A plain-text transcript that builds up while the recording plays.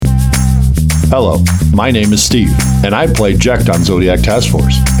Hello, my name is Steve, and I play Jecht on Zodiac Task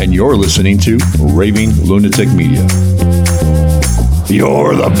Force, and you're listening to Raving Lunatic Media.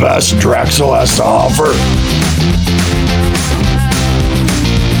 You're the best Drexel has to offer.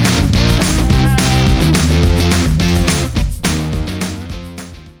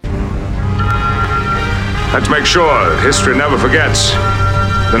 Let's make sure history never forgets.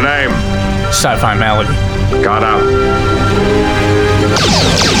 The name. Sci-Fi Malady. Got out.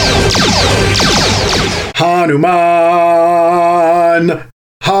 Hanuman!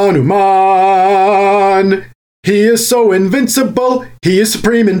 Hanuman! He is so invincible, he is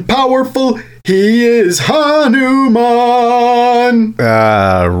supreme and powerful, he is Hanuman!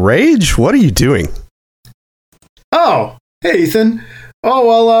 Rage? What are you doing? Oh, hey Ethan. Oh,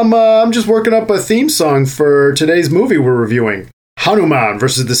 well, I'm just working up a theme song for today's movie we're reviewing. Hanuman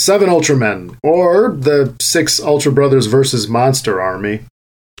versus the 7 Ultramen, or the 6 Ultra Brothers versus Monster Army.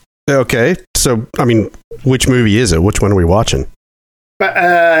 Okay, so, which movie is it? Which one are we watching?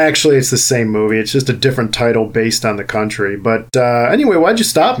 Actually, it's the same movie. It's just a different title based on the country. But anyway, why'd you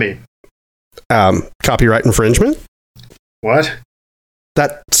stop me? Copyright infringement? What?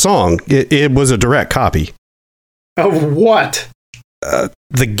 That song, it was a direct copy. Of what? The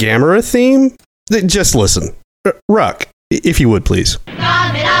Gamera theme? Just listen. Ruck, if you would, please.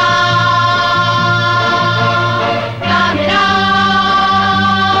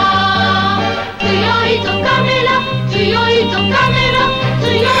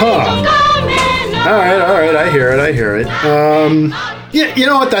 Huh. All right, I hear it. Yeah, you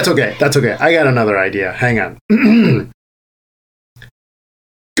know what? That's okay. I got another idea. Hang on.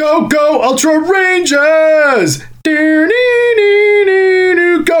 Go, Ultra Rangers! Go,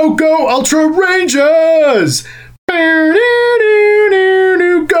 Ultra Rangers!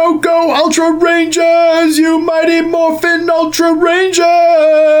 Go, Ultra Rangers! You mighty morphin' Ultra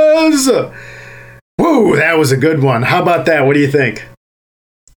Rangers! Woo, that was a good one. How about that? What do you think?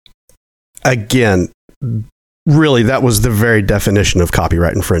 Again, really, that was the very definition of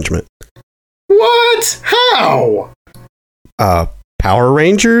copyright infringement. What? How? Power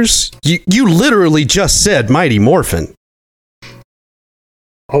Rangers? You literally just said Mighty Morphin.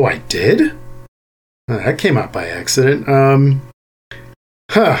 Oh, I did? That came out by accident.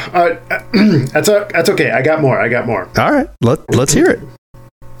 That's okay. I got more. All right, let's hear it.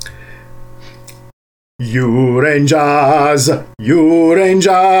 You Rangers,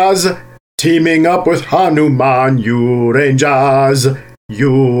 teaming up with Hanuman, you Rangers. All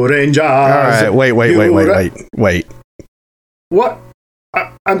right, wait. What?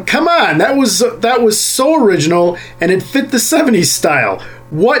 Come on, that was so original, and it fit the 70s style.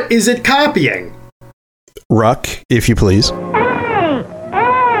 What is it copying? Ruck, if you please. Hey,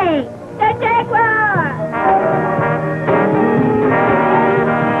 the Jaguar!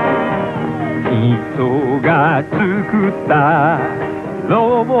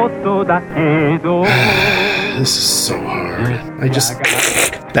 This is so hard.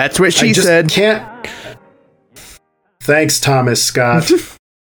 That's what she said. Can't. Thanks, Thomas Scott.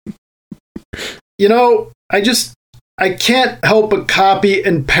 You know, I can't help but copy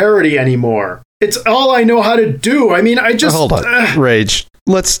and parody anymore. It's all I know how to do. Hold on. Rage.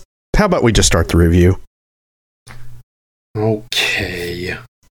 How about we just start the review? Okay.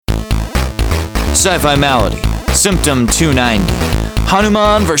 Sci-Fi Malady. Symptom 290.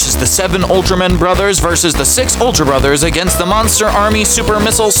 Hanuman versus the 7 Ultramen brothers versus the 6 Ultra Brothers against the Monster Army Super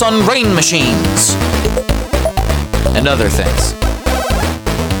Missile Sun Rain Machines. And other things.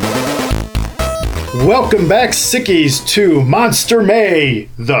 Welcome back, sickies, to Monster May,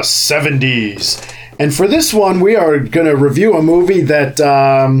 the 70s. And for this one, we are going to review a movie that,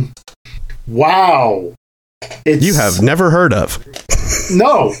 wow. You have never heard of.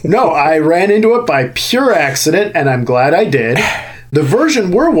 No, I ran into it by pure accident, and I'm glad I did. The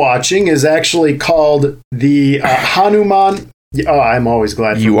version we're watching is actually called the Hanuman. Oh, I'm always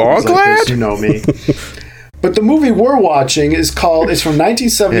glad. You are glad? Like this. You know me. But the movie we're watching it's from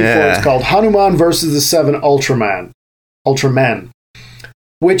 1974. Yeah. It's called Hanuman versus the 7 Ultramen,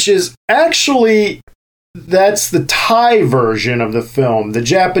 which is actually, that's the Thai version of the film. The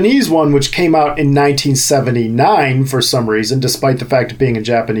Japanese one, which came out in 1979 for some reason, despite the fact of being a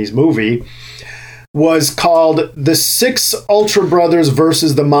Japanese movie, was called The 6 Ultra Brothers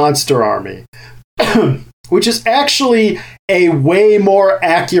versus the Monster Army, which is actually a way more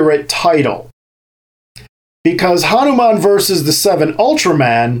accurate title. Because Hanuman versus the 7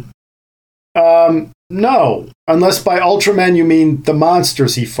 Ultramen, no. Unless by Ultramen you mean the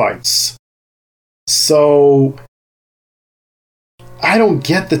monsters he fights. So, I don't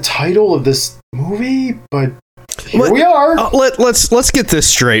get the title of this movie, but here we are. Let's get this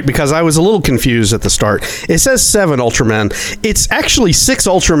straight, because I was a little confused at the start. It says 7 Ultramen. It's actually 6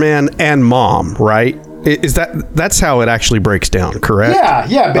 Ultraman and Mom, right? Is that's how it actually breaks down, correct?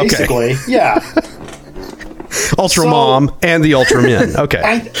 Yeah, basically. Okay. Yeah. Ultra Mom and the Ultramen.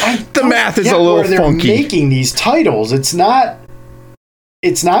 Okay. The math is a little funky. They're making these titles. It's not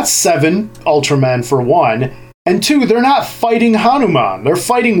 7 Ultramen for one. And 2, they're not fighting Hanuman. They're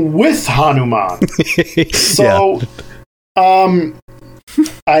fighting with Hanuman. So,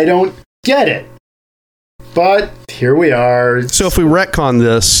 I don't get it. But here we are. So if we retcon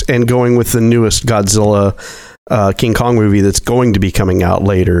this and going with the newest Godzilla King Kong movie that's going to be coming out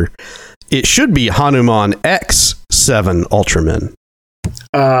later, it should be Hanuman X 7 Ultramen.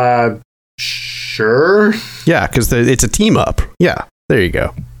 Sure. Yeah, because it's a team up. Yeah, there you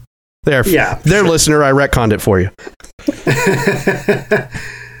go. There, listener, I retconned it for you.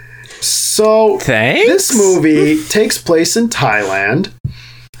 So, this movie takes place in Thailand.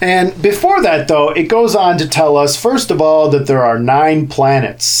 And before that, though, it goes on to tell us, first of all, that there are 9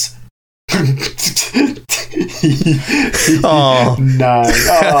 planets. Oh, 9.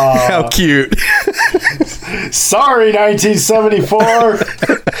 Oh. How cute. Sorry, 1974.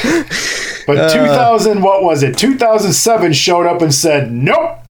 But 2007 showed up and said,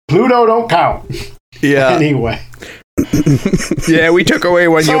 nope. Pluto don't count. Yeah. Anyway. Yeah, we took away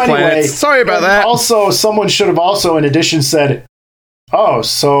one of your planets. Sorry about that. Also, someone should have also, in addition, said, oh,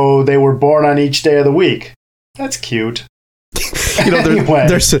 so they were born on each day of the week. That's cute. Anyway.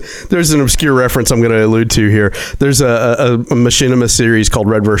 There's an obscure reference I'm going to allude to here. There's a machinima series called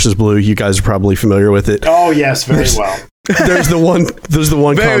Red versus Blue. You guys are probably familiar with it. Oh, yes, very well. There's the one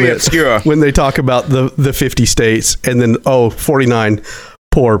very comment obscure when they talk about the 50 states, and then 49.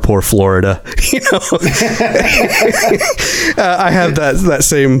 Poor Florida. I have that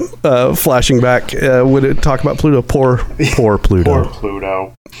same flashing back when it talk about Pluto. Poor Pluto. Poor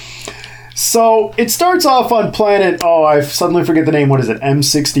Pluto. So it starts off on planet. Oh, I suddenly forget the name. What is it?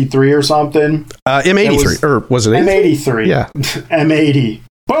 M63 or something? M83, or was it M83? Yeah, M80.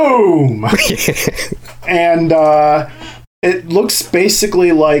 Boom. And it looks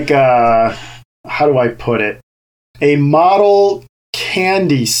basically like how do I put it? A model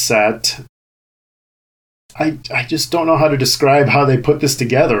candy set. I just don't know how to describe how they put this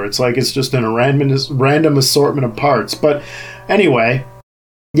together. It's like it's just in a random assortment of parts. But anyway,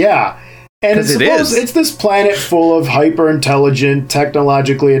 yeah. And it's this planet full of hyper-intelligent,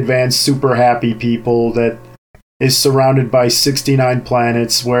 technologically advanced, super happy people that is surrounded by 69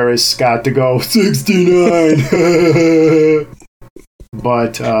 planets, whereas Scott to go 69.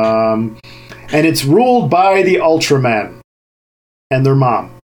 But and it's ruled by the Ultramen and their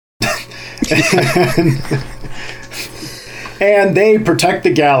mom. And they protect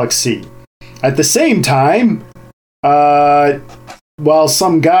the galaxy. At the same time, while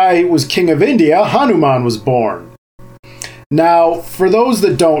some guy was king of India, Hanuman was born. Now, for those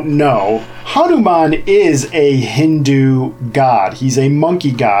that don't know, Hanuman is a Hindu god. He's a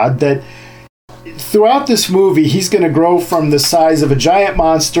monkey god that throughout this movie, he's going to grow from the size of a giant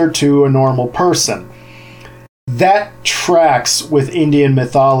monster to a normal person. That tracks with Indian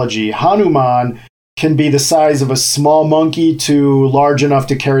mythology. Hanuman can be the size of a small monkey to large enough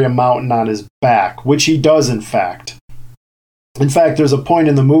to carry a mountain on his back, which he does, in fact. In fact, there's a point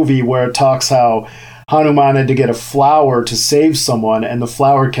in the movie where it talks how Hanuman had to get a flower to save someone, and the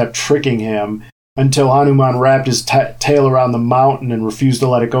flower kept tricking him until Hanuman wrapped his tail around the mountain and refused to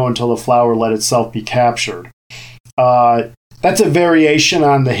let it go until the flower let itself be captured. That's a variation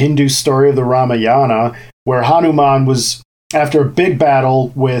on the Hindu story of the Ramayana, where Hanuman was, after a big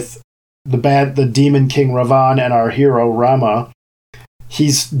battle with the demon king Ravan and our hero Rama,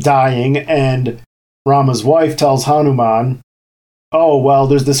 he's dying, and Rama's wife tells Hanuman, oh, well,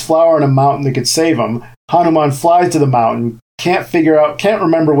 there's this flower on a mountain that could save him. Hanuman flies to the mountain, can't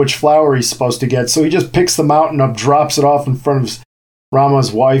remember which flower he's supposed to get, so he just picks the mountain up, drops it off in front of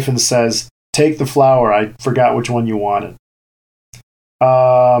Rama's wife, and says, take the flower, I forgot which one you wanted.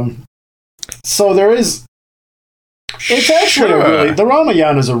 So there is... It's actually the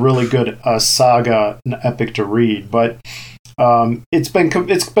Ramayana is a really good saga, an epic to read, but it's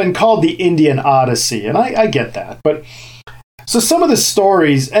been called the Indian Odyssey, and I get that. But so some of the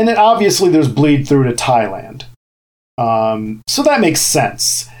stories, and then obviously there's bleed through to Thailand, so that makes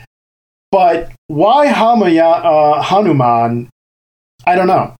sense. But why Hanuman? I don't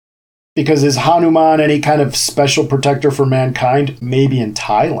know, because is Hanuman any kind of special protector for mankind? Maybe in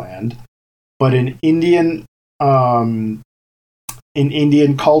Thailand, but in Indian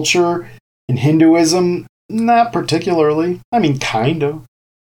culture, in Hinduism, not particularly. I mean, kind of.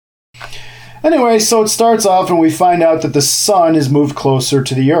 Anyway, so it starts off and we find out that the sun is moved closer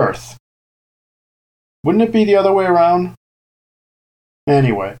to the Earth. Wouldn't it be the other way around?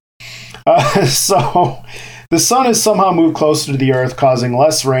 Anyway, so the sun is somehow moved closer to the Earth, causing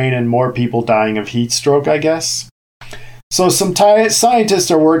less rain and more people dying of heat stroke, I guess. So some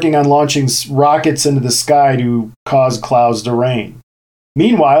scientists are working on launching rockets into the sky to cause clouds to rain.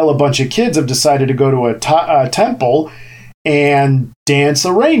 Meanwhile, a bunch of kids have decided to go to a temple and dance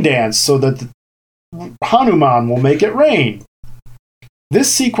a rain dance so that Hanuman will make it rain.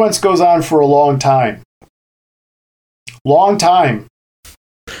 This sequence goes on for a long time. Long time.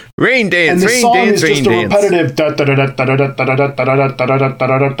 Rain dance, and the rain song dance, is rain just a dance. repetitive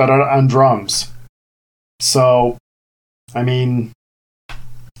on drums. So, I mean,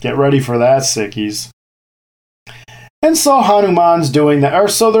 get ready for that, sickies. And so Hanuman's doing that, or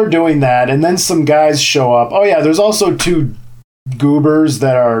so they're doing that, and then some guys show up. Oh yeah, there's also two goobers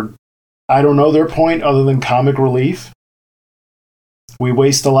that are, I don't know their point other than comic relief. We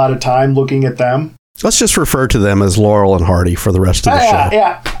waste a lot of time looking at them. Let's just refer to them as Laurel and Hardy for the rest of the show.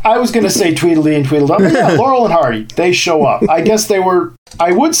 Yeah, I was going to say Tweedledee and Tweedledum, but yeah, Laurel and Hardy, they show up. I guess they were,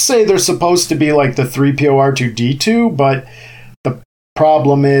 I would say they're supposed to be like the 3PO R2-D2, but the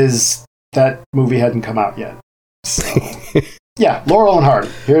problem is that movie hadn't come out yet. So, yeah, Laurel and Hardy,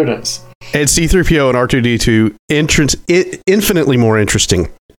 here it is. And C-3PO and R2-D2, infinitely more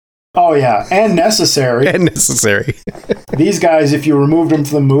interesting. Oh yeah, and necessary. And necessary. These guys, if you removed them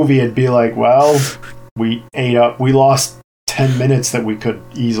from the movie, it'd be like, well, we lost 10 minutes that we could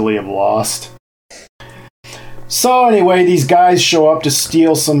easily have lost. So anyway, these guys show up to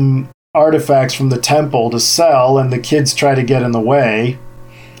steal some artifacts from the temple to sell, and the kids try to get in the way.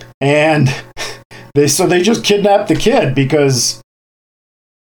 And they just kidnap the kid because,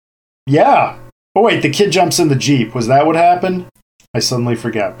 yeah. Oh wait, the kid jumps in the Jeep. Was that what happened? I suddenly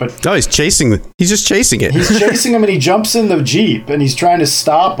forget. But he's just chasing it. He's chasing him, and he jumps in the Jeep, and he's trying to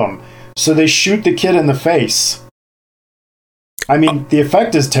stop him. So they shoot the kid in the face. I mean, the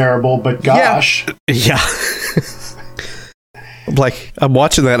effect is terrible, but gosh. Yeah. I'm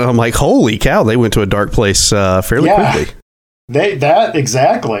watching that, and I'm like, holy cow, they went to a dark place fairly quickly.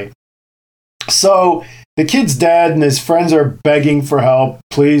 Exactly. So the kid's dead, and his friends are begging for help.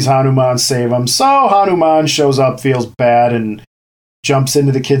 Please, Hanuman, save him. So Hanuman shows up, feels bad, and jumps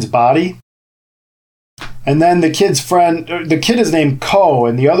into the kid's body. And then the kid is named Ko,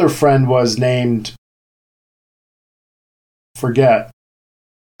 and the other friend was named, forget.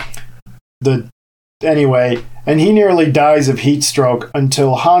 Anyway, and he nearly dies of heat stroke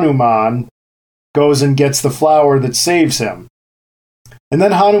until Hanuman goes and gets the flower that saves him. And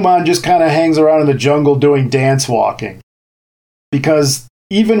then Hanuman just kind of hangs around in the jungle doing dance walking. Because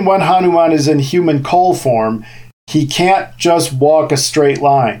even when Hanuman is in human coal form, he can't just walk a straight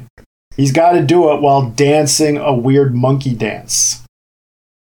line. He's got to do it while dancing a weird monkey dance.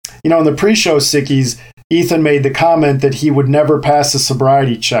 You know, in the pre-show sickies, Ethan made the comment that he would never pass a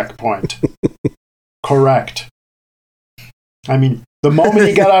sobriety checkpoint. Correct. I mean, the moment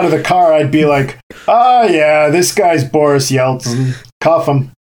he got out of the car, I'd be like, oh yeah, this guy's Boris Yeltsin. Cuff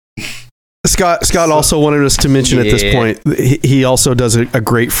him. Scott also wanted us to mention at this point, he also does a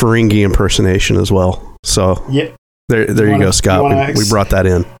great Ferengi impersonation as well. So there you go, Scott. We brought that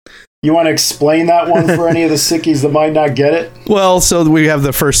in. You want to explain that one for any of the sickies that might not get it? Well, so we have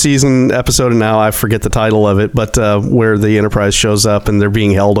the first season episode, and now I forget the title of it, but where the Enterprise shows up and they're being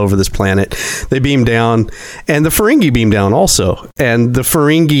held over this planet. They beam down, and the Ferengi beam down also. And the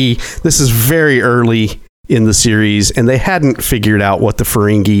Ferengi, this is very early in the series, and they hadn't figured out what the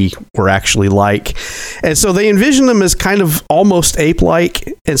Ferengi were actually like. And so they envisioned them as kind of almost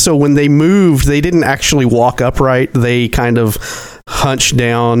ape-like. And so when they moved, they didn't actually walk upright. They kind of hunched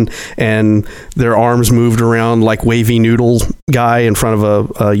down, and their arms moved around like wavy noodle guy in front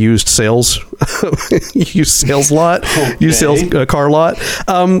of a used sales lot, used sales car lot.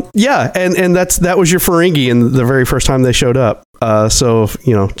 And that was your Ferengi in the very first time they showed up. So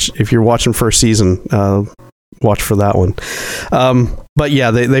if you're watching first season, watch for that one. But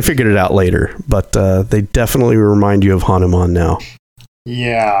yeah, they figured it out later. But they definitely remind you of Hanuman now.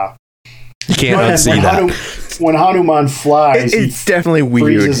 Yeah, you can't unsee that. When Hanuman flies, it's definitely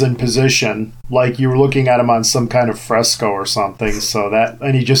weird. Freezes in position, like you were looking at him on some kind of fresco or something.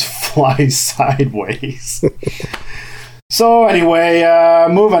 And he just flies sideways. So anyway,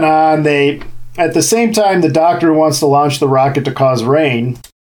 moving on. At the same time, the Doctor wants to launch the rocket to cause rain.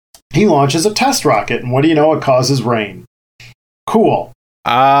 He launches a test rocket, and what do you know? It causes rain. Cool.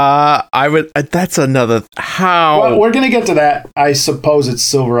 That's another. How? Well, we're gonna get to that. I suppose it's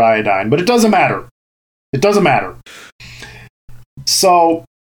silver iodine, but it doesn't matter. It doesn't matter. So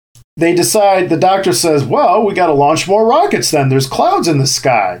they decide, the doctor says, well, we got to launch more rockets then. There's clouds in the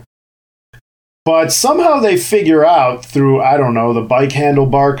sky. But somehow they figure out through, I don't know, the bike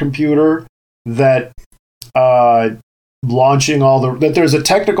handlebar computer that launching that there's a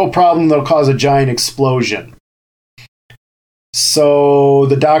technical problem that'll cause a giant explosion. So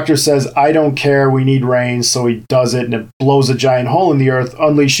the doctor says, I don't care, we need rain, so he does it, and it blows a giant hole in the earth,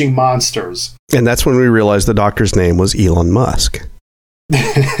 unleashing monsters. And that's when we realized the doctor's name was Elon Musk.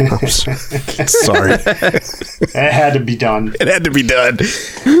 Sorry. It had to be done. It had to be done.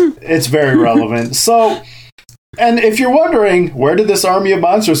 It's very relevant. So, and if you're wondering, where did this army of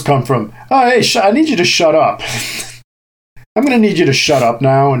monsters come from? Oh, hey, I need you to shut up. I'm going to need you to shut up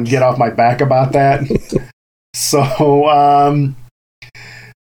now and get off my back about that. So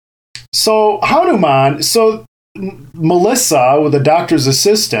Hanuman, Melissa, with the doctor's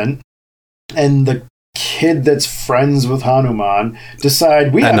assistant, and the kid that's friends with Hanuman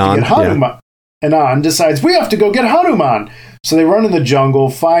decide we have to get Hanuman. Yeah. Anand decides we have to go get Hanuman. So they run in the jungle,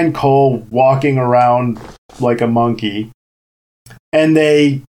 find Cole walking around like a monkey, and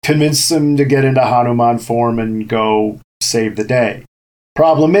they convince him to get into Hanuman form and go save the day.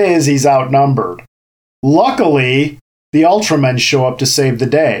 Problem is, he's outnumbered. Luckily, the Ultramen show up to save the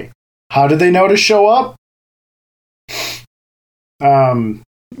day. How do they know to show up?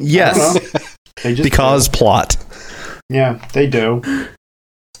 Yes. Because do. Plot. Yeah, they do.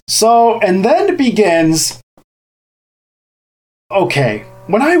 So, and then it begins. Okay,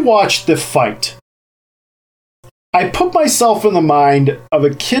 when I watched the fight, I put myself in the mind of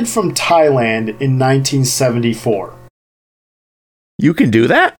a kid from Thailand in 1974. You can do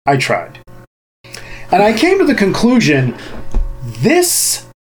that? I tried. And I came to the conclusion, this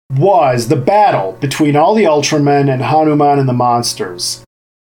was the battle between all the Ultramen and Hanuman and the monsters.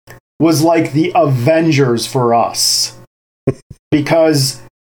 Was like the Avengers for us. Because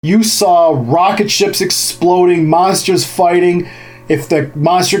you saw rocket ships exploding, monsters fighting. If the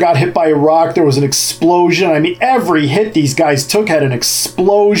monster got hit by a rock, there was an explosion. I mean, every hit these guys took had an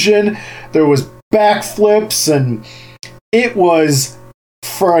explosion. There was backflips, and it was,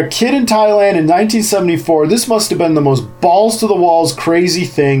 for a kid in Thailand in 1974, this must have been the most balls-to-the-walls crazy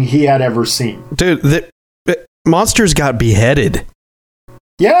thing he had ever seen. Dude, the monsters got beheaded.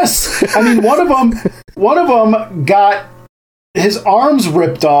 Yes, I mean one of them got his arms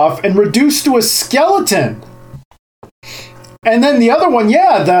ripped off and reduced to a skeleton. And then the other one,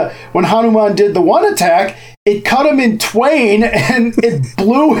 when Hanuman did the one attack, it cut him in twain and it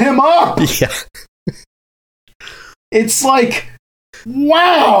blew him up. Yeah. It's like,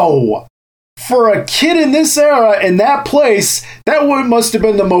 wow. For a kid in this era, in that place, that must have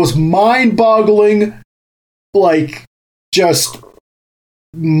been the most mind-boggling, like, just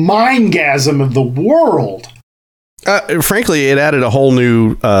mindgasm of the world. Frankly, it added a whole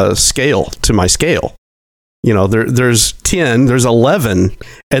new scale to my scale. You know, there's 10, there's 11,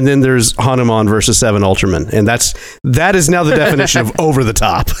 and then there's Hanuman versus 7 Ultramen, and that is now the definition of over the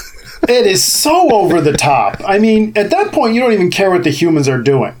top. It is so over the top. I mean, at that point, you don't even care what the humans are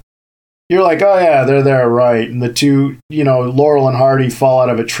doing. You're like, oh yeah, they're there, right? And the two, Laurel and Hardy fall out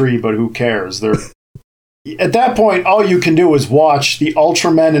of a tree, but who cares? At that point, all you can do is watch the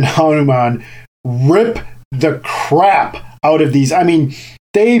Ultramen and Hanuman rip the crap out of these. I mean,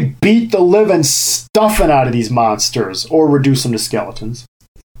 they beat the living stuffing out of these monsters, or reduce them to skeletons.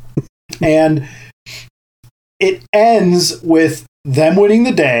 And it ends with them winning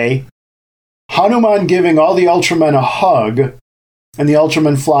the day, Hanuman giving all the Ultramen a hug, and the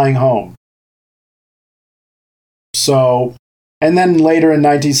Ultramen flying home. So, and then later in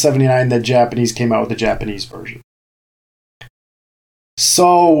 1979, the Japanese came out with the Japanese version.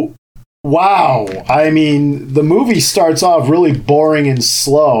 So, wow. I mean, the movie starts off really boring and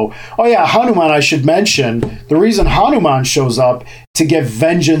slow. Oh yeah, Hanuman, I should mention, the reason Hanuman shows up to get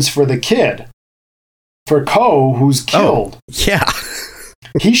vengeance for the kid. For Ko, who's killed. Oh, yeah.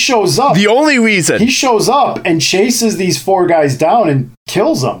 He shows up. The only reason. He shows up and chases these 4 guys down and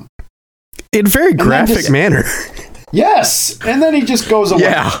kills them. In a very graphic manner. Yes. And then he just goes away.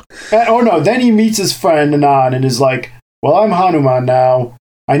 Yeah. Then he meets his friend Anand and is like, well, I'm Hanuman now.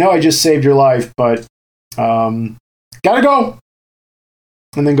 I know I just saved your life, but gotta go.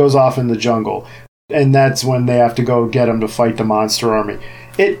 And then goes off in the jungle. And that's when they have to go get him to fight the monster army.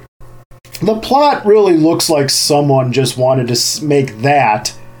 The plot really looks like someone just wanted to make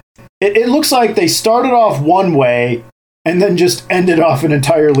that. It looks like they started off one way and then just ended off an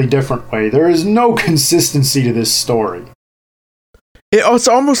entirely different way. There is no consistency to this story. It's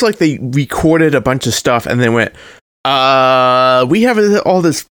almost like they recorded a bunch of stuff and then went, we have all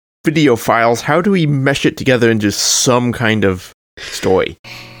this video files. How do we mesh it together into some kind of story?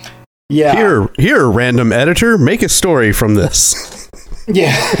 Yeah. Here, random editor, make a story from this.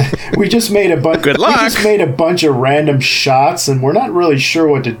 Yeah. We just made a bunch. Good luck. We just made a bunch of random shots, and we're not really sure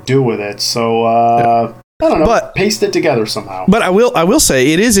what to do with it. So I don't know. But- paste it together somehow. But I will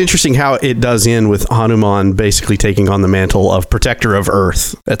say it is interesting how it does end with Hanuman basically taking on the mantle of protector of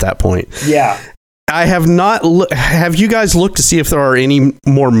Earth at that point. Yeah. I have not. Have you guys looked to see if there are any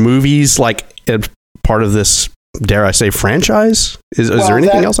more movies like part of this? Dare I say franchise? Is there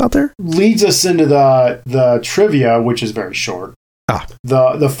anything else out there? Leads us into the trivia, which is very short.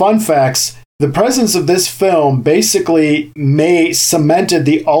 The fun facts. The presence of this film basically cemented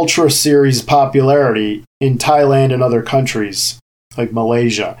the Ultra series popularity in Thailand and other countries like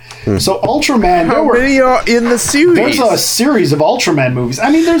Malaysia. So Ultraman, How many are in the series? there's a series of Ultraman movies.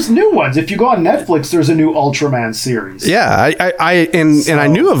 I mean, there's new ones. If you go on Netflix, there's a new Ultraman series. Yeah, I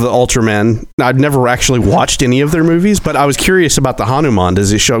knew of the Ultraman. I'd never actually watched any of their movies, but I was curious about the Hanuman.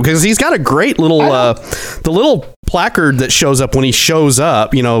 Does it show? Because he's got a great little the little placard that shows up when he shows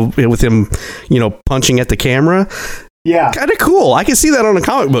up. With him, punching at the camera. Yeah. Kind of cool. I can see that on a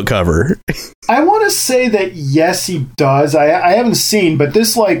comic book cover. I want to say that yes, he does. I haven't seen, but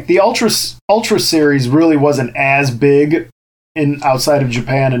this the Ultra series really wasn't as big outside of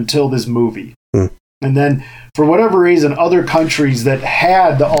Japan until this movie. And then for whatever reason, other countries that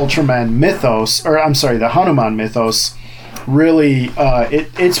had the Ultraman mythos, the Hanuman mythos, really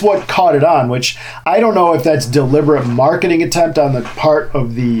it's what caught it on, which I don't know if that's deliberate marketing attempt on the part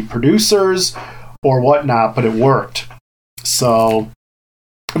of the producers or whatnot, but it worked. So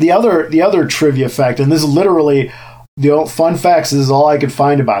the other trivia fact, and this is literally the fun facts, this is all I could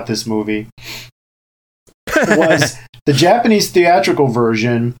find about this movie, was the Japanese theatrical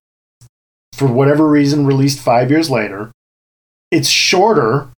version, for whatever reason, released 5 years later. It's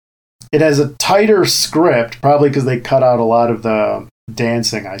shorter. It has a tighter script, probably because they cut out a lot of the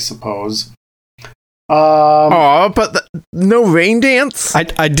dancing, I suppose. But no rain dance?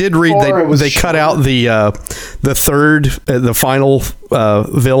 I did read they cut out the final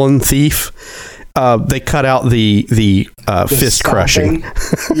villain thief. They cut out the fist stomping. crushing.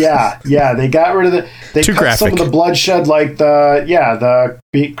 yeah, they got rid of they Too cut graphic. some of the bloodshed, like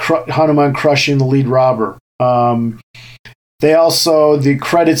Hanuman crushing the lead robber. They also, the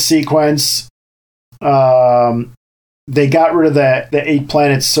credit sequence, they got rid of the 8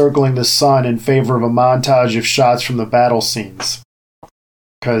 planets circling the sun in favor of a montage of shots from the battle scenes.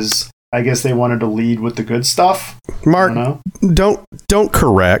 Because I guess they wanted to lead with the good stuff. Mark, don't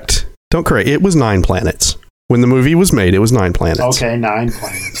correct. Don't correct. It was 9 planets. When the movie was made, it was 9 planets. Okay, 9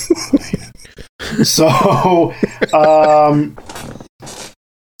 planets.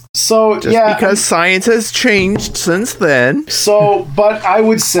 Because science has changed since then. But I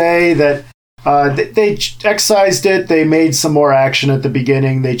would say that they excised it. They made some more action at the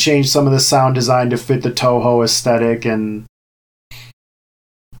beginning. They changed some of the sound design to fit the Toho aesthetic and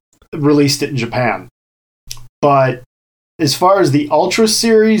released it in Japan. But as far as the Ultra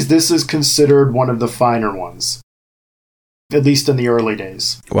series, this is considered one of the finer ones, at least in the early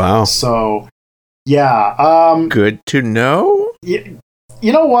days. Wow. So, yeah. Good to know. You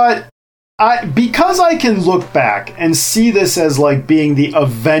know what? Because I can look back and see this as being the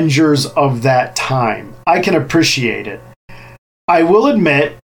Avengers of that time, I can appreciate it. I will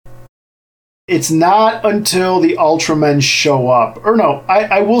admit, it's not until the Ultramen show up, or no,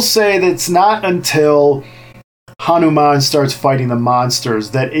 I will say that it's not until Hanuman starts fighting the monsters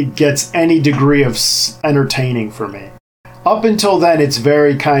that it gets any degree of entertaining for me. Up until then, it's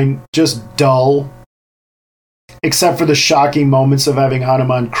very just dull. Except for the shocking moments of having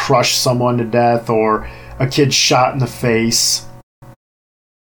Hanuman crush someone to death or a kid shot in the face.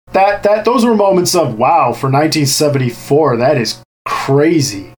 Those were moments of, wow, for 1974, that is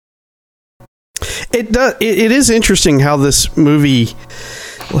crazy. It is interesting how this movie,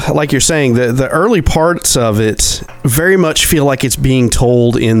 like you're saying, the early parts of it very much feel like it's being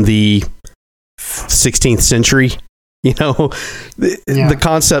told in the 16th century. The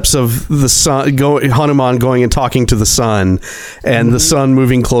concepts of the sun, Hanuman going and talking to the sun, and the sun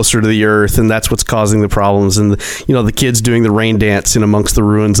moving closer to the earth, and that's what's causing the problems. And the kids doing the rain dance in amongst the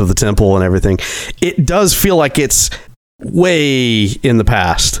ruins of the temple and everything. It does feel like it's way in the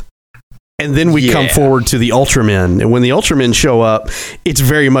past. And then we come forward to the Ultramen, and when the Ultramen show up, it's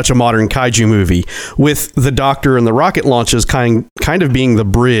very much a modern kaiju movie, with the Doctor and the rocket launches kind of being the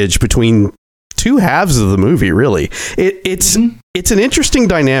bridge between 2 halves of the movie, really. It's an interesting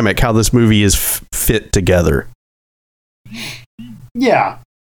dynamic how this movie is fit together. Yeah.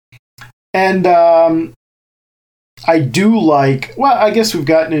 And I do I guess we've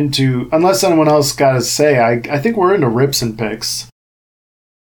gotten into, unless anyone else got to say, I think we're into rips and picks.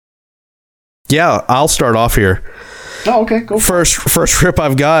 Yeah, I'll start off here. Oh, okay, go. First rip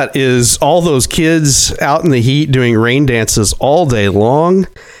I've got is all those kids out in the heat doing rain dances all day long.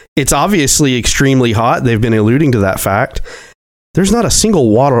 It's obviously extremely hot. They've been alluding to that fact. There's not a single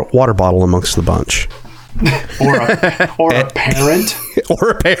water bottle amongst the bunch. or a parent. Or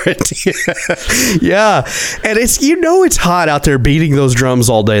a parent. Yeah. And it's hot out there beating those drums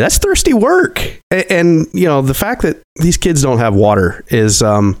all day. That's thirsty work. And the fact that these kids don't have water is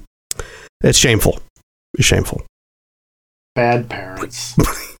it's shameful. It's shameful. Bad parents.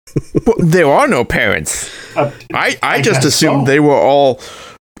 Well, there are no parents. I just assumed they were all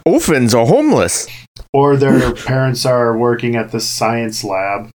orphans or homeless. Or their parents are working at the science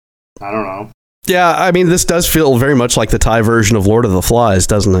lab. I don't know. Yeah, I mean, this does feel very much like the Thai version of Lord of the Flies,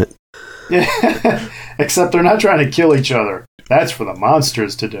 doesn't it? Yeah. Except they're not trying to kill each other. That's for the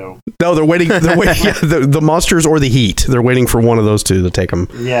monsters to do. No, they're waiting. The monsters or the heat. They're waiting for one of those two to take them.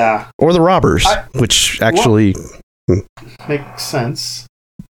 Yeah. Or the robbers, which actually makes sense.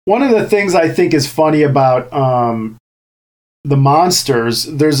 One of the things I think is funny about the monsters,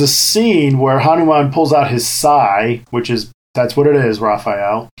 there's a scene where Hanuman pulls out his sai, that's what it is,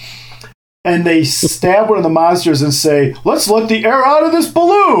 Raphael. And they stab one of the monsters and say, "Let's let the air out of this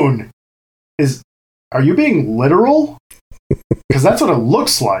balloon." Are you being literal? Because that's what it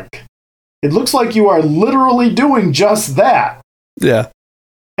looks like. It looks like you are literally doing just that. Yeah.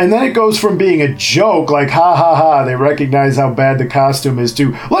 And then it goes from being a joke, like, ha ha ha, they recognize how bad the costume is,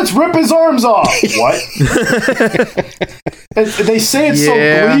 to, let's rip his arms off. What? They say it so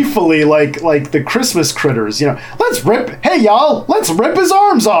gleefully, like the Christmas critters, let's rip his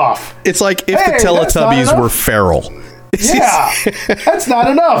arms off. It's like if the Teletubbies were feral. Yeah, that's not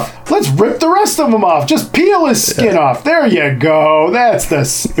enough. Let's rip the rest of them off. Just peel his skin off. There you go. That's the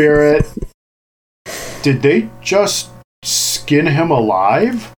spirit. Did they just skin him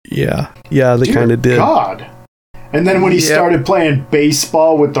alive? Yeah, they kind of did. God. And then when he started playing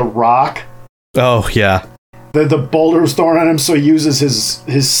baseball with the rock. Oh yeah. The boulder was thrown on him, so he uses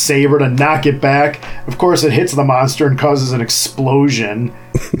his saber to knock it back. Of course, it hits the monster and causes an explosion.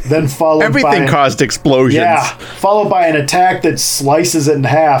 Then followed everything caused explosions. Yeah, followed by an attack that slices it in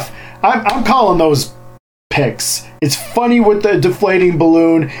half. I'm calling those picks. It's funny with the deflating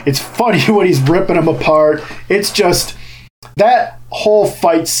balloon. It's funny when he's ripping them apart. It's just that whole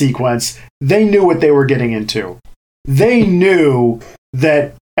fight sequence. They knew what they were getting into. They knew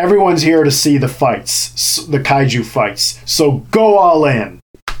that everyone's here to see the fights, the kaiju fights. So go all in.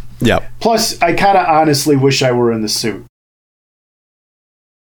 Yeah. Plus, I kind of honestly wish I were in the suit.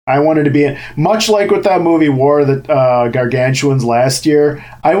 I wanted to be in, much like with that movie War of the Gargantuans last year.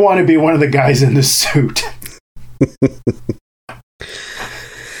 I want to be one of the guys in the suit.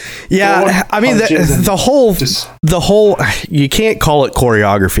 Yeah, I mean the whole you can't call it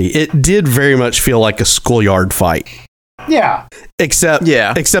choreography. It did very much feel like a schoolyard fight. Yeah. Except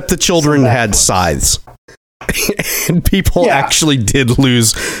the children had scythes. And people actually did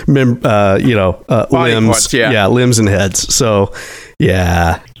lose limbs. Parts, limbs and heads. So,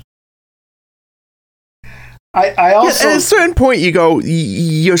 yeah. I also at a certain point you go,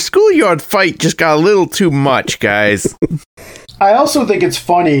 your schoolyard fight just got a little too much, guys. I also think it's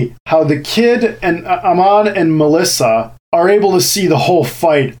funny how the kid and Aman and Melissa are able to see the whole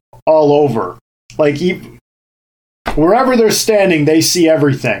fight all over. Like, wherever they're standing, they see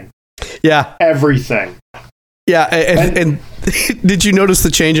everything. Yeah. Everything. Yeah, and did you notice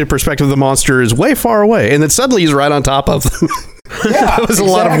the change in perspective? The monster is way far away, and then suddenly he's right on top of them. Yeah, there was a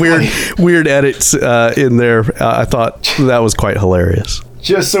lot of weird edits in there. I thought that was quite hilarious.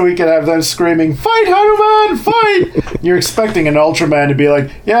 Just so we could have them screaming, "Fight, Hanuman, fight!" You're expecting an Ultraman to be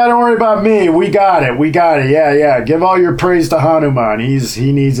like, "Yeah, don't worry about me. We got it. Yeah. Give all your praise to Hanuman.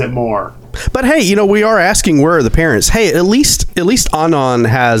 He needs it more." But hey, we are asking where are the parents? Hey, at least Anon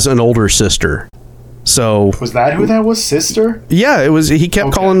has an older sister. So was that who that was? Sister? Yeah, it was. He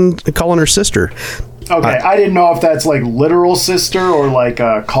kept calling her sister. Okay, I didn't know if that's like literal sister or like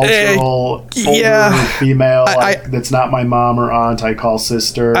a cultural older female. That's not my mom or aunt. I call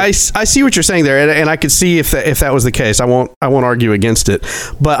sister. I see what you're saying there, and I could see if that was the case. I won't argue against it,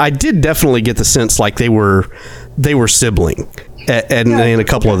 but I did definitely get the sense like they were sibling, and in a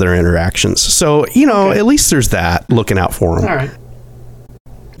couple of their interactions. So at least there's that looking out for them. All right.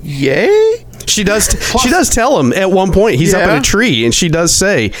 Yay. She does tell him at one point he's up in a tree, and she does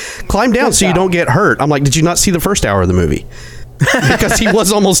say, "Climb down so you don't get hurt." I'm like, did you not see the first hour of the movie? because he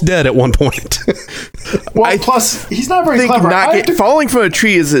was almost dead at one point. Well, plus he's not very think clever. falling from a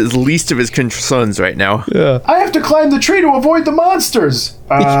tree is his least of his concerns right now. Yeah. I have to climb the tree to avoid the monsters.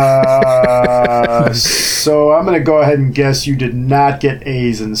 So I'm going to go ahead and guess you did not get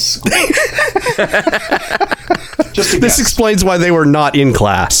A's in school. Just a This guess. explains why they were not in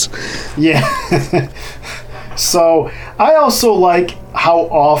class. Yeah. So I also like how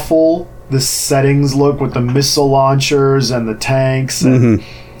awful the settings look with the missile launchers and the tanks, and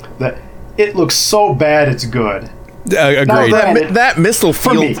it looks so bad it's good. Agreed. That missile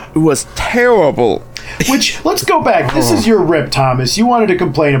field was terrible. Which, let's go back. This is your rip, Thomas. You wanted to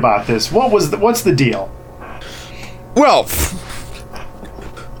complain about this. What's the deal? Well,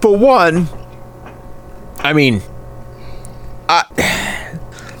 for one, I mean,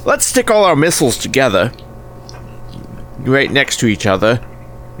 let's stick all our missiles together, right next to each other.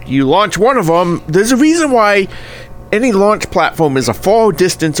 You launch one of them, there's a reason why any launch platform is a far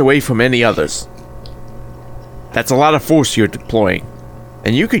distance away from any others. That's a lot of force you're deploying.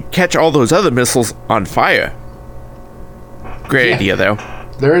 And you could catch all those other missiles on fire. Great idea, though.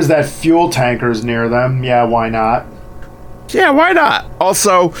 There is that fuel tankers near them. Yeah, why not? Yeah, why not?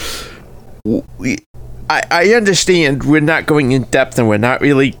 Also, I understand we're not going in depth and we're not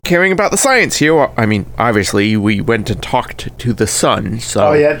really caring about the science here. I mean, obviously, we went and talked to the sun, so...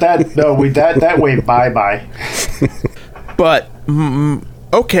 Oh, yeah, that way, bye-bye. But,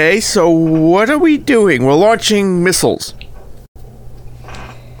 okay, so what are we doing? We're launching missiles.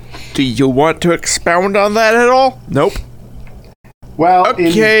 Do you want to expound on that at all? Nope. Well,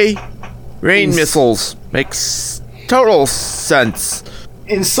 Okay, rain missiles. Makes total sense.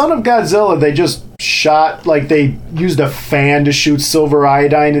 in Son of Godzilla, they just shot, like, they used a fan to shoot silver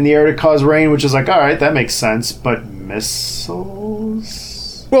iodine in the air to cause rain, which is like, all right, that makes sense. But missiles?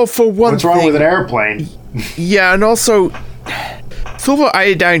 Well, for one What's wrong with an airplane? Yeah, and also, silver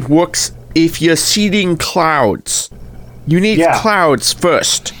iodine works if you're seeding clouds. You need clouds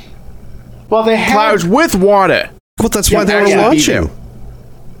first. Well, they have clouds with water. Well, that's why they were launching.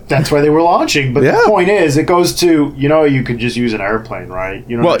 That's why they were launching. But the point is, it goes to, you could just use an airplane, right?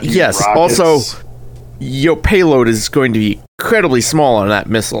 You don't have to use rockets. Also, your payload is going to be incredibly small on that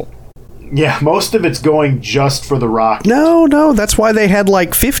missile. Yeah, most of it's going just for the rocket. No, that's why they had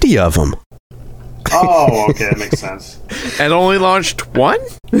like 50 of them. Oh, okay, that makes sense. And only launched one?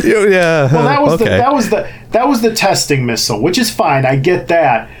 Yeah. Well, that was the testing missile, which is fine. I get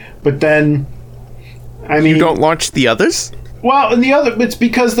that. But then, I mean, you don't launch the others? Well, and it's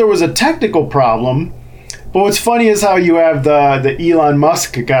because there was a technical problem. But what's funny is how you have the Elon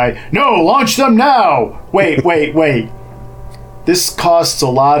Musk guy. No, launch them now. Wait. This costs a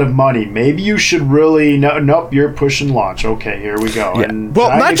lot of money. Maybe you should really... Nope, you're pushing launch. Okay, here we go. Yeah. And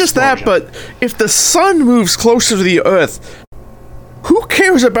well, not just that, but if the sun moves closer to the Earth, who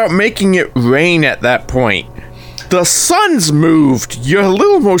cares about making it rain at that point? The sun's moved. You're a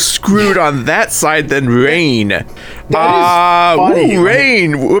little more screwed on that side than rain. That is funny.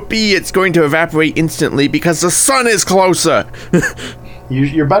 Rain. Whoopee, it's going to evaporate instantly because the sun is closer.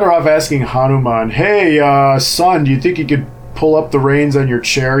 You're better off asking Hanuman, hey, son, do you think you could pull up the reins on your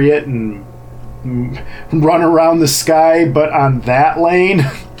chariot and run around the sky, but on that lane?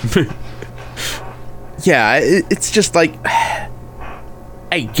 Yeah, it's just like...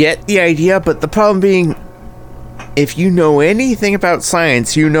 I get the idea, but the problem being... If you know anything about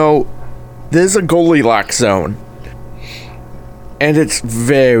science, you know there's a Goldilocks zone. And it's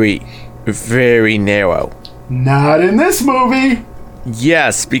very, very narrow. Not in this movie!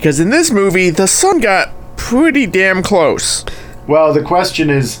 Yes, because in this movie, the sun got pretty damn close. Well, the question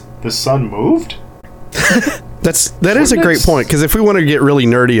is, the sun moved? That is a great point, because if we want to get really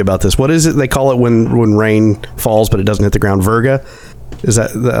nerdy about this, what is it they call it when rain falls but it doesn't hit the ground? Virga? Is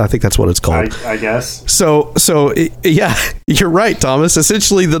that? I think that's what it's called. I guess. So yeah, you're right, Thomas.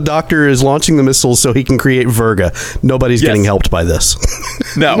 Essentially, the doctor is launching the missiles so he can create Virga. Nobody's getting helped by this.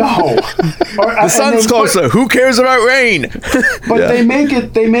 No. The sun's closer. Who cares about rain? But they make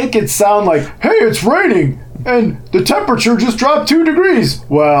it sound like, hey, it's raining. And the temperature just dropped 2 degrees.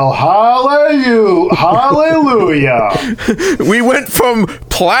 Well, hallelujah. We went from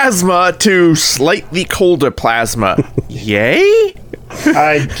plasma to slightly colder plasma. Yay?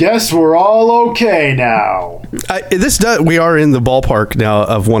 I guess we're all okay now. We are in the ballpark now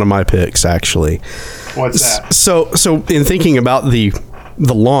of one of my picks, actually. What's that? So in thinking about the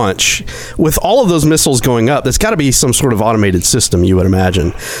launch, with all of those missiles going up, there's got to be some sort of automated system, you would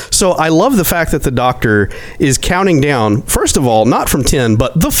imagine. So I love the fact that the doctor is counting down, first of all, not from 10,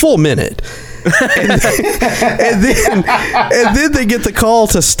 but the full minute. and then they get the call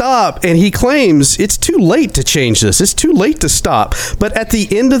to stop, and he claims it's too late to change this. It's too late to stop. But at the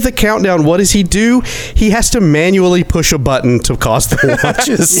end of the countdown, what does he do? He has to manually push a button to cause the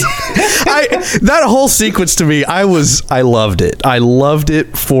launches. That whole sequence to me, I loved it. I loved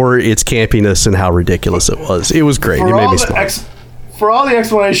it for its campiness and how ridiculous it was. It was great. It made me smile. For all the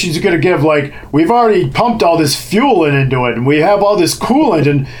explanations you're going to give, like, we've already pumped all this fuel into it, and we have all this coolant,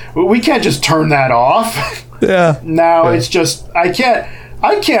 and we can't just turn that off. Yeah. Now it's just, I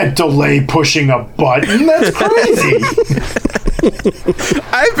can't delay pushing a button. That's crazy.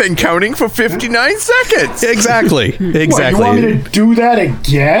 I've been counting for 59 seconds. Exactly. What, you want me to do that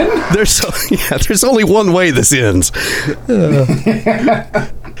again? There's only one way this ends.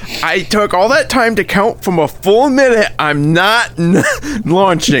 I took all that time to count from a full minute. I'm not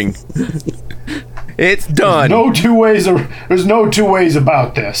launching. It's done. There's no two ways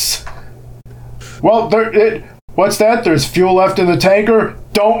about this. Well, what's that? There's fuel left in the tanker?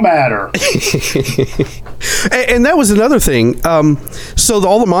 Don't matter. And that was another thing. So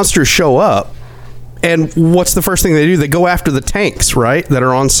all the monsters show up, and what's the first thing they do? They go after the tanks, right, that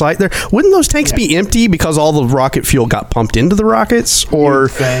are on site there. Wouldn't those tanks be empty because all the rocket fuel got pumped into the rockets? Or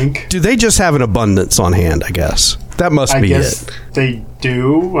do they just have an abundance on hand, I guess? That must be it. They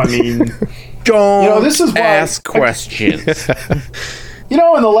do. I mean... Don't this is why ask questions. In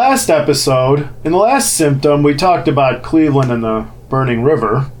the last episode, in the last Symptom, we talked about Cleveland and the burning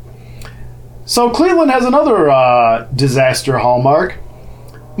river. So Cleveland has another disaster hallmark.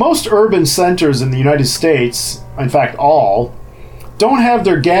 Most urban centers in the United States, in fact all, don't have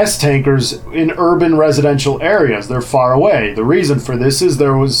their gas tankers in urban residential areas. They're far away. The reason for this is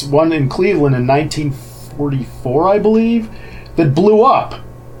there was one in Cleveland in 1944, I believe, that blew up.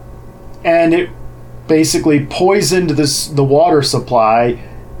 And it basically poisoned the water supply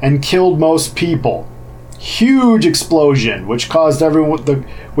and killed most people. Huge explosion, which caused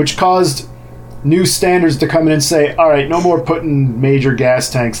new standards to come in and say, all right, no more putting major gas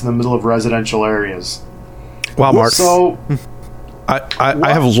tanks in the middle of residential areas. Wow, Mark. So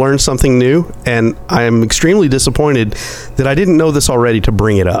I have learned something new, and I am extremely disappointed that I didn't know this already to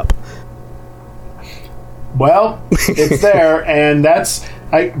bring it up. Well, it's there, and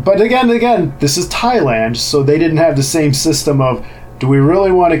but again, this is Thailand, so they didn't have the same system of, do we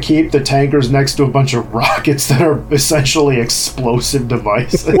really want to keep the tankers next to a bunch of rockets that are essentially explosive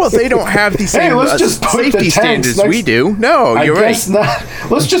devices? Well, they don't have the same let's just put safety standards we do. No, you're right. Not.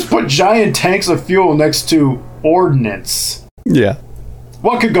 Let's just put giant tanks of fuel next to ordnance. Yeah.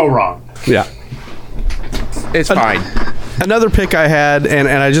 What could go wrong? Yeah. It's fine. Another pick I had, and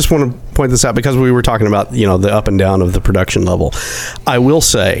I just want to point this out because we were talking about, the up and down of the production level. I will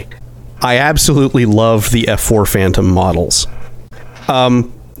say, I absolutely love the F4 Phantom models.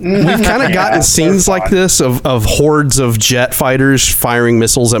 We've kind of gotten scenes like this of hordes of jet fighters firing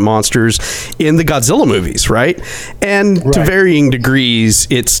missiles at monsters in the Godzilla movies, right? And to varying degrees,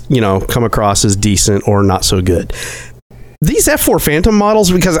 it's, come across as decent or not so good. These F4 Phantom models,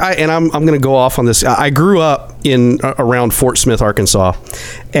 because I'm going to go off on this. I grew up around Fort Smith, Arkansas,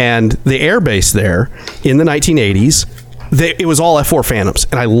 and the air base there in the 1980s, it was all F4 Phantoms,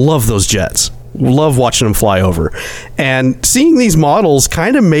 and I love those jets. Love watching them fly over, and seeing these models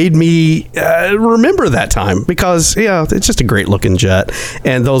kind of made me remember that time because it's just a great looking jet,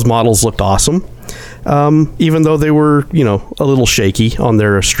 and those models looked awesome, even though they were a little shaky on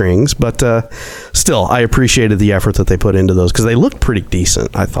their strings, but still I appreciated the effort that they put into those because they looked pretty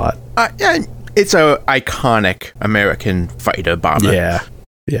decent, I thought. It's a iconic American fighter bomber.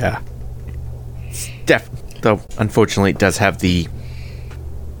 Yeah. Though unfortunately it does have the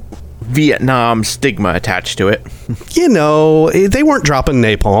Vietnam stigma attached to it. They weren't dropping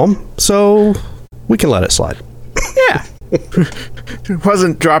napalm, so we can let it slide. Yeah. It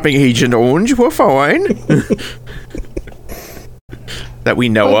wasn't dropping Agent Orange. We're fine. That we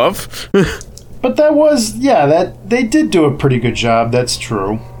know of. But that was, that they did do a pretty good job. That's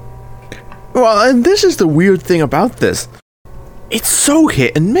true. Well, and this is the weird thing about this. It's so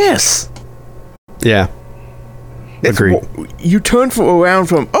hit and miss. Yeah. Agreed. You turn around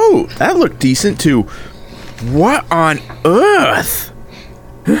from, that looked decent, to, what on earth?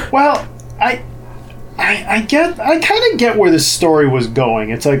 Well, I kind of get where this story was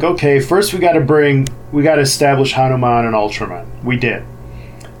going. It's like, okay, first we got to establish Hanuman and Ultramen. We did.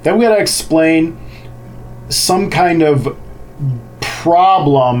 Then we got to explain some kind of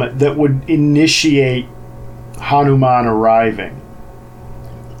problem that would initiate Hanuman arriving.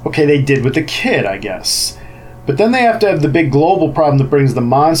 Okay, they did with the kid, I guess. But then they have to have the big global problem that brings the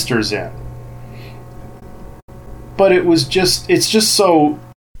monsters in. But it's just so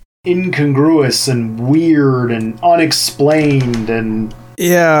incongruous and weird and unexplained and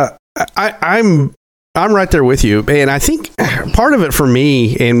Yeah, I'm right there with you, and I think part of it for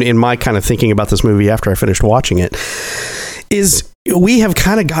me, in my kind of thinking about this movie after I finished watching it, is we have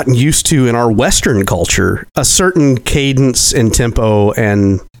kind of gotten used to, in our Western culture, a certain cadence and tempo,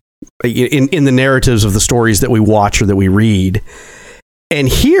 and in the narratives of the stories that we watch or that we read. And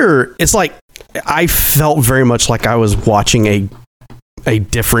here, it's like I felt very much like I was watching a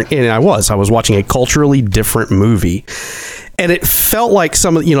different, and I was watching a culturally different movie. And it felt like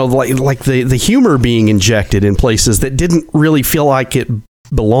some of, like the humor being injected in places that didn't really feel like it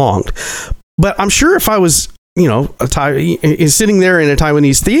belonged. But I'm sure if I was, sitting there in a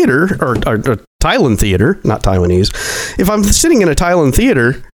Taiwanese theater or Thailand theater, not Taiwanese, if I'm sitting in a Thailand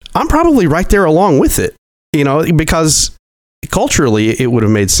theater, I'm probably right there along with it, because culturally it would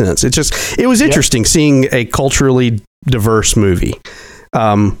have made sense. It was interesting seeing a culturally diverse movie.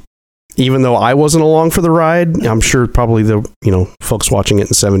 Even though I wasn't along for the ride, I'm sure probably the folks watching it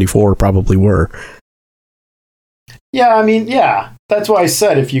in '74 probably were. Yeah, I mean, yeah, that's why I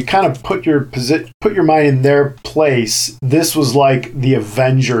said if you kind of put your mind in their place, this was like the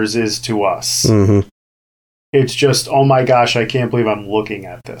Avengers is to us. Mm-hmm. It's just, oh my gosh, I can't believe I'm looking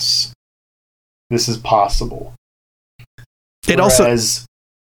at this. This is possible. Whereas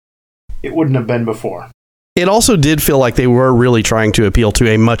it wouldn't have been before. It also did feel like they were really trying to appeal to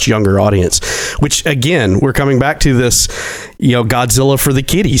a much younger audience, which, again, we're coming back to this, Godzilla for the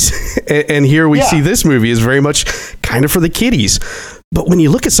kiddies. And here we see this movie is very much kind of for the kiddies. But when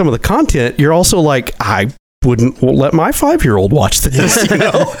you look at some of the content, you're also like, I wouldn't let my 5-year-old watch this. Did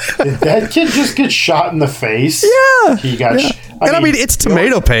that kid just get shot in the face? Yeah. He got I mean, it's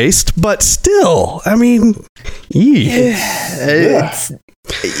tomato paste, but still, I mean,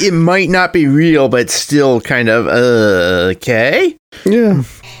 it might not be real, but still kind of, okay. Yeah.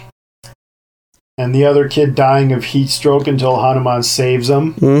 And the other kid dying of heat stroke until Hanuman saves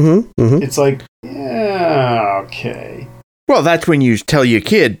him. Mm-hmm. Mm-hmm. It's like, yeah, okay. Well, that's when you tell your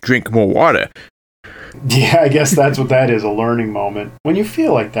kid, drink more water. Yeah, I guess that's what that is, a learning moment. When you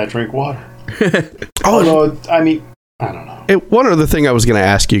feel like that, drink water. Although, I mean, I don't know. One other thing I was going to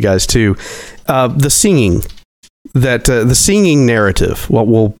ask you guys, too. The singing. The singing narrative,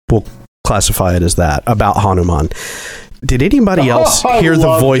 we'll classify it as that, about Hanuman. Did anybody else hear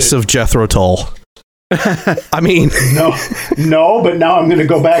the voice of Jethro Tull? I mean, no, but now I'm going to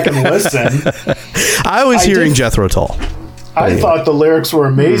go back and listen. I was hearing Jethro Tull. I thought the lyrics were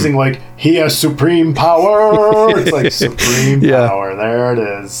amazing. Like, he has supreme power. It's like supreme power. There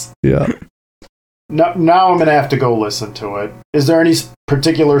it is. Yeah. Now I'm going to have to go listen to it. Is there any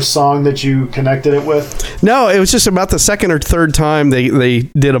particular song that you connected it with? No, it was just about the second or third time they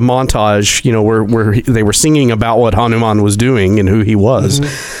did a montage, where they were singing about what Hanuman was doing and who he was.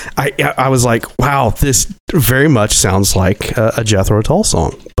 Mm-hmm. I was like, wow, this very much sounds like a Jethro Tull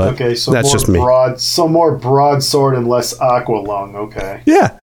song. But okay, so that's just me. More broadsword and less aqua lung. Okay.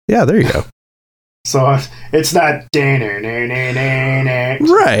 Yeah, there you go. So it's not right.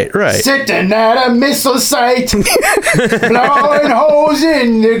 Sitting at a missile site, blowing holes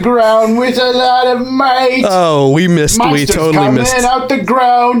in the ground with a lot of might. Oh, we totally missed out the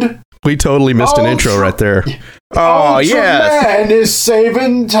ground. We totally missed an intro right there. Oh, yes. Man is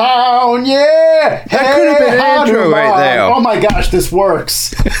saving town, yeah. That could have been an intro right there. Oh my gosh, this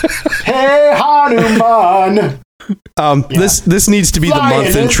works. Hey, Hanuman. This needs to be the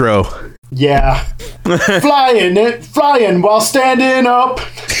month intro. Yeah. Flying while standing up.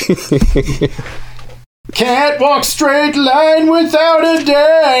 Can't walk straight line without a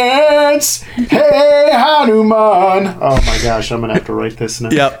dance. Hey, Hanuman. Oh my gosh, I'm going to have to write this now.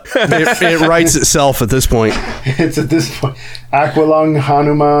 Yep. It writes itself at this point. It's at this point. Aqualung,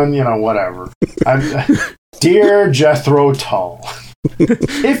 Hanuman, whatever. Dear Jethro Tull,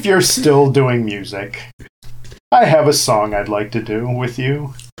 if you're still doing music, I have a song I'd like to do with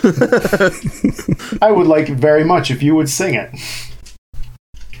you. I would like it very much if you would sing it.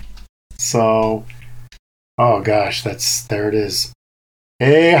 So, oh gosh, there it is.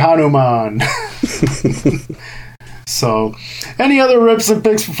 Hey, Hanuman. So, any other rips and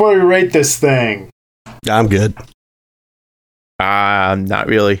picks before we rate this thing? I'm good. Not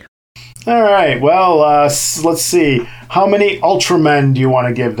really. All right, well, let's see. How many Ultramen do you want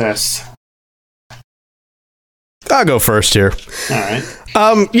to give this? I'll go first here. All right.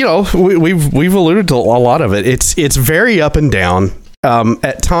 We've alluded to a lot of it. It's very up and down.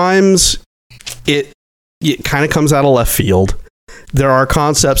 At times, it kind of comes out of left field. There are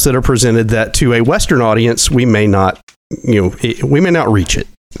concepts that are presented that to a Western audience we may not, we may not reach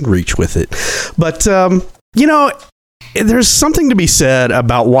with it. But there's something to be said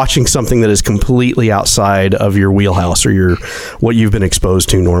about watching something that is completely outside of your wheelhouse or what you've been exposed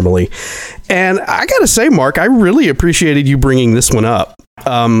to normally. And I gotta say, Mark, I really appreciated you bringing this one up.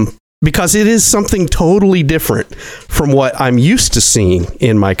 Because it is something totally different from what I'm used to seeing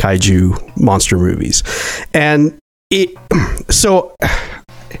in my kaiju monster movies. And so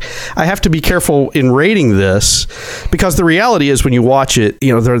I have to be careful in rating this, because the reality is when you watch it,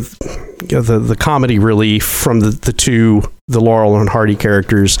 the comedy relief from the Laurel and Hardy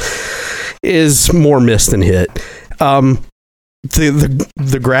characters is more miss than hit.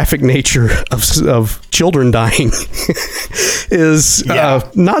 The graphic nature of children dying is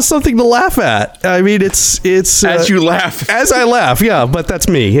not something to laugh at. I mean, it's as you laugh, as I laugh, yeah. But that's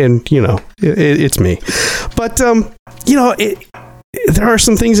me, and it's me. But there are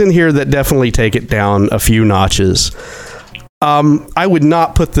some things in here that definitely take it down a few notches. I would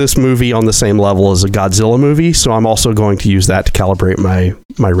not put this movie on the same level as a Godzilla movie, so I'm also going to use that to calibrate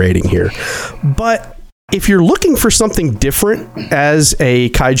my rating here. But if you're looking for something different as a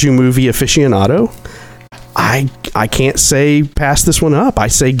kaiju movie aficionado, I can't say pass this one up. I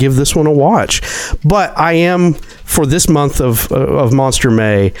say give this one a watch. But I am, for this month of Monster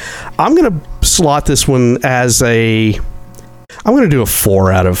May, I'm going to slot this one as I'm going to do a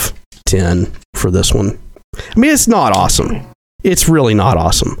 4 out of 10 for this one. I mean, it's not awesome. It's really not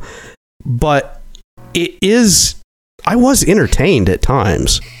awesome. But I was entertained at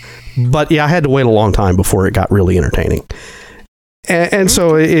times. But yeah, I had to wait a long time before it got really entertaining. And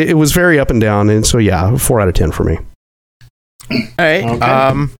so it was very up and down. And so, yeah, 4 out of 10 for me. All right.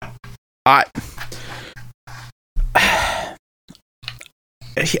 Okay.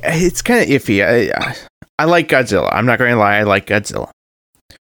 It's kind of iffy. I like Godzilla. I'm not going to lie. I like Godzilla.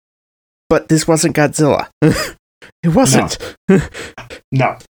 But this wasn't Godzilla. It wasn't.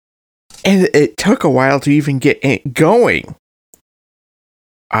 No. And it took a while to even get it going.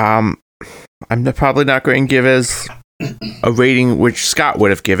 I'm probably not going to give as a rating which Scott would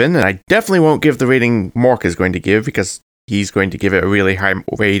have given, and I definitely won't give the rating Mark is going to give, because he's going to give it a really high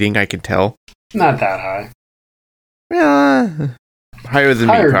rating, I can tell. Not that high. Yeah, higher than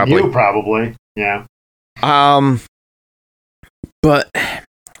me, probably. Higher than you, probably. Yeah. But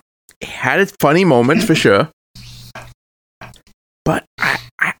it had its funny moments for sure. But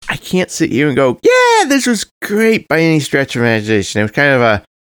I can't sit here and go, yeah, this was great by any stretch of imagination. It was kind of a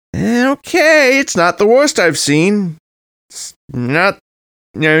okay, it's not the worst I've seen. It's not,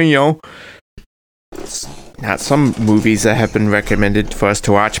 it's not some movies that have been recommended for us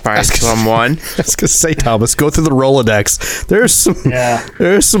to watch by someone. I was gonna say, Thomas, go through the Rolodex. There's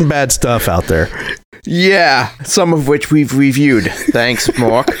some bad stuff out there. Yeah, some of which we've reviewed. Thanks,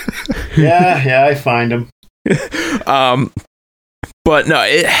 Mark. yeah, I find them. But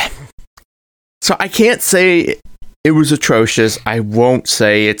no, so I can't say it was atrocious. I won't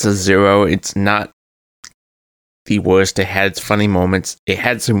say it's a 0. It's not the worst. It had its funny moments. It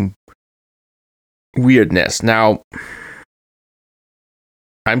had some weirdness. Now,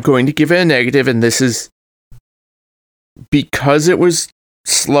 I'm going to give it a negative, and this is because it was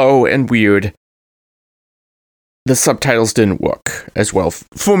slow and weird. The subtitles didn't work as well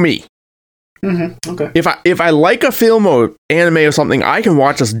for me. Mm-hmm. Okay. If I like a film or anime or something, I can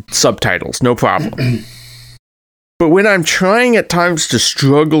watch the subtitles, no problem. But when I'm trying at times to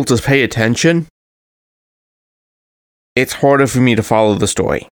struggle to pay attention, it's harder for me to follow the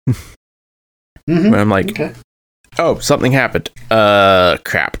story. When I'm like, oh, something happened.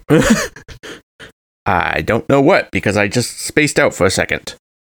 Crap. I don't know what, because I just spaced out for a second.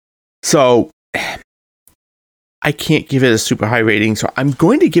 So, I can't give it a super high rating, so I'm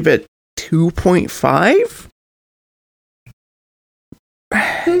going to give it 2.5.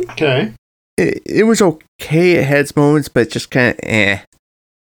 Okay. It was okay. It had its moments, but just kind of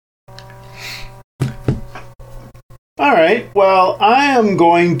All right. Well, I am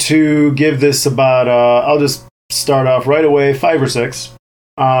going to give this about, I'll just start off right away, 5 or 6.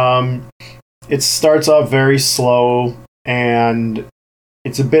 It starts off very slow, and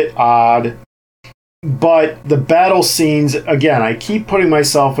it's a bit odd. But the battle scenes, again, I keep putting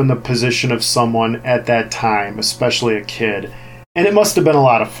myself in the position of someone at that time, especially a kid, and it must have been a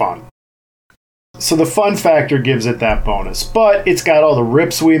lot of fun. So the fun factor gives it that bonus. But it's got all the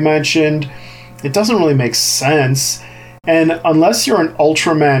rips we mentioned. It doesn't really make sense. And unless you're an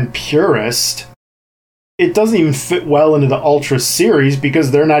Ultraman purist, it doesn't even fit well into the Ultra series,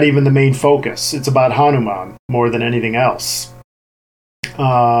 because they're not even the main focus. It's about Hanuman more than anything else.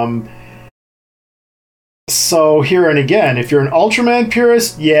 So here and again, if you're an Ultraman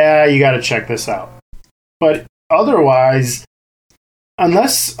purist, yeah, you got to check this out. But otherwise,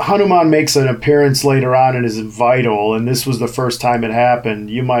 unless Hanuman makes an appearance later on and is vital, and this was the first time it happened,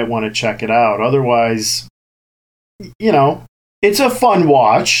 you might want to check it out. Otherwise, it's a fun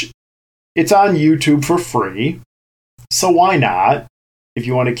watch. It's on YouTube for free, so why not? If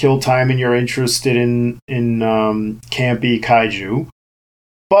you want to kill time and you're interested in campy kaiju.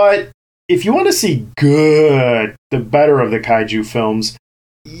 But if you want to see the better of the kaiju films,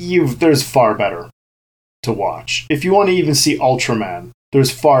 there's far better to watch. If you want to even see Ultraman,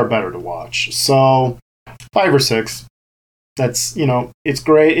 there's far better to watch. So 5 or 6. That's, it's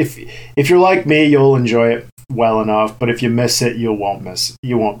great. If you're like me, you'll enjoy it well enough. But if you miss it, you won't miss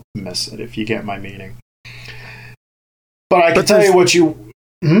it, if you get my meaning. But I can tell you what you...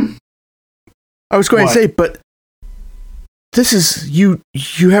 I was going to say, but this is... You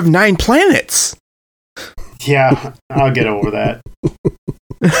have 9 planets. Yeah, I'll get over that.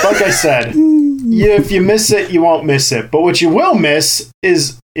 Like I said, if you miss it, you won't miss it. But what you will miss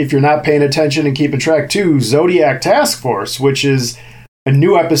is, if you're not paying attention and keeping track too, Zodiac Task Force, which is a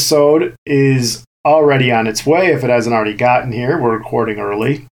new episode, is already on its way. If it hasn't already gotten here, we're recording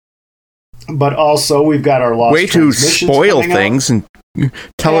early. But also, we've got our Lost Way to spoil things and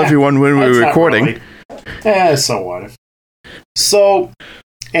tell everyone when we're recording. Really. So what?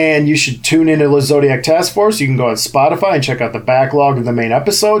 And you should tune into the Zodiac Task Force. You can go on Spotify and check out the backlog of the main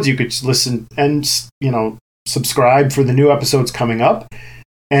episodes. You could listen and, subscribe for the new episodes coming up.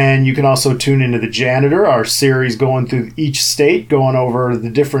 And you can also tune into The Janitor, our series going through each state, going over the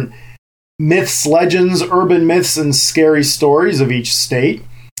different myths, legends, urban myths, and scary stories of each state.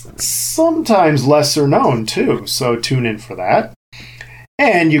 Sometimes lesser known, too. So tune in for that.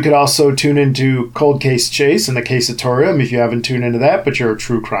 And you could also tune into Cold Case Chase and the Casatorium if you haven't tuned into that, but you're a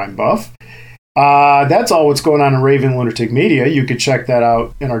true crime buff. That's all what's going on in Raven Lunatic Media. You could check that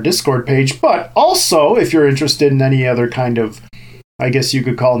out in our Discord page. But also, if you're interested in any other kind of, I guess you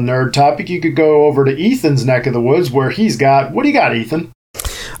could call nerd topic, you could go over to Ethan's neck of the woods where he's got... What do you got, Ethan?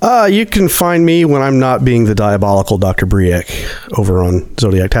 You can find me when I'm not being the diabolical Dr. Briek over on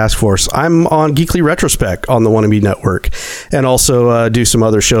Zodiac Task Force. I'm on Geekly Retrospect on the Wannabe Network, and also do some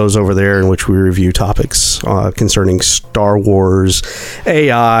other shows over there in which we review topics concerning Star Wars,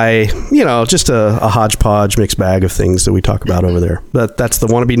 AI, just a hodgepodge mixed bag of things that we talk about over there. That's the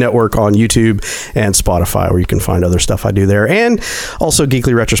Wannabe Network on YouTube and Spotify, where you can find other stuff I do there, and also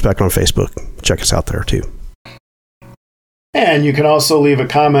Geekly Retrospect on Facebook. Check us out there too. And you can also leave a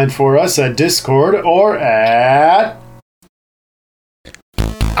comment for us at Discord or at...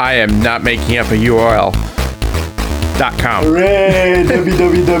 I am not making up a URL. .com. Hooray!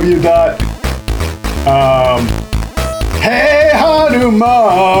 www. Hey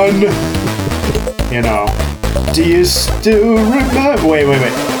Hanuman! Do you still remember... Wait.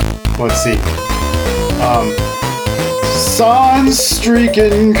 Let's see. Sun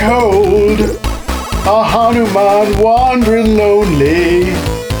streaking cold. A Hanuman wandering lonely,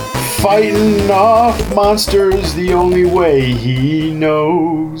 fighting off monsters the only way he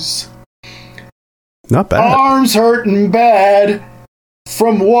knows. Not bad. Arms hurting bad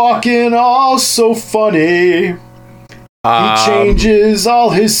from walking all so funny. He changes all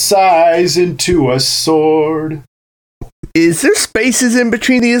his size into a sword. Is there spaces in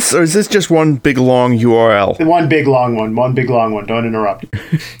between these, or is this just one big long URL? One big long one. Don't interrupt.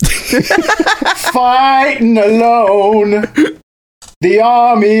 Fighting alone, the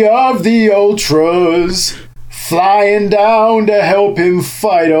army of the Ultras, flying down to help him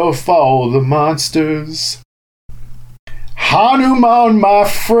fight off all the monsters. Hanuman, my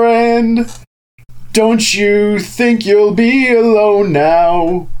friend, don't you think you'll be alone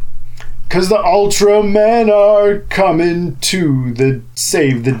now? 'Cause the Ultramen are coming to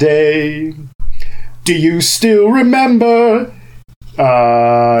save the day. Do you still remember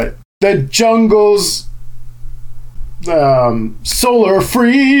the jungle's solar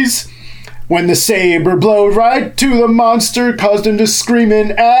freeze? When the saber blowed right to the monster, caused him to scream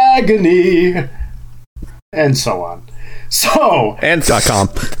in agony. And so on. So... And .com.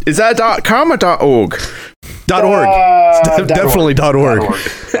 Is that .com or .org? .org. Definitely .org.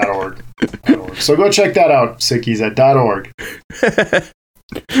 .org. So go check that out, sickies, at .org.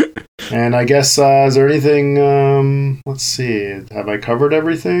 And I guess, is there anything, let's see, have I covered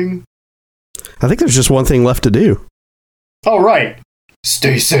everything? I think there's just one thing left to do. Oh, right.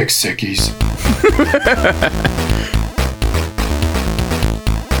 Stay sick, sickies.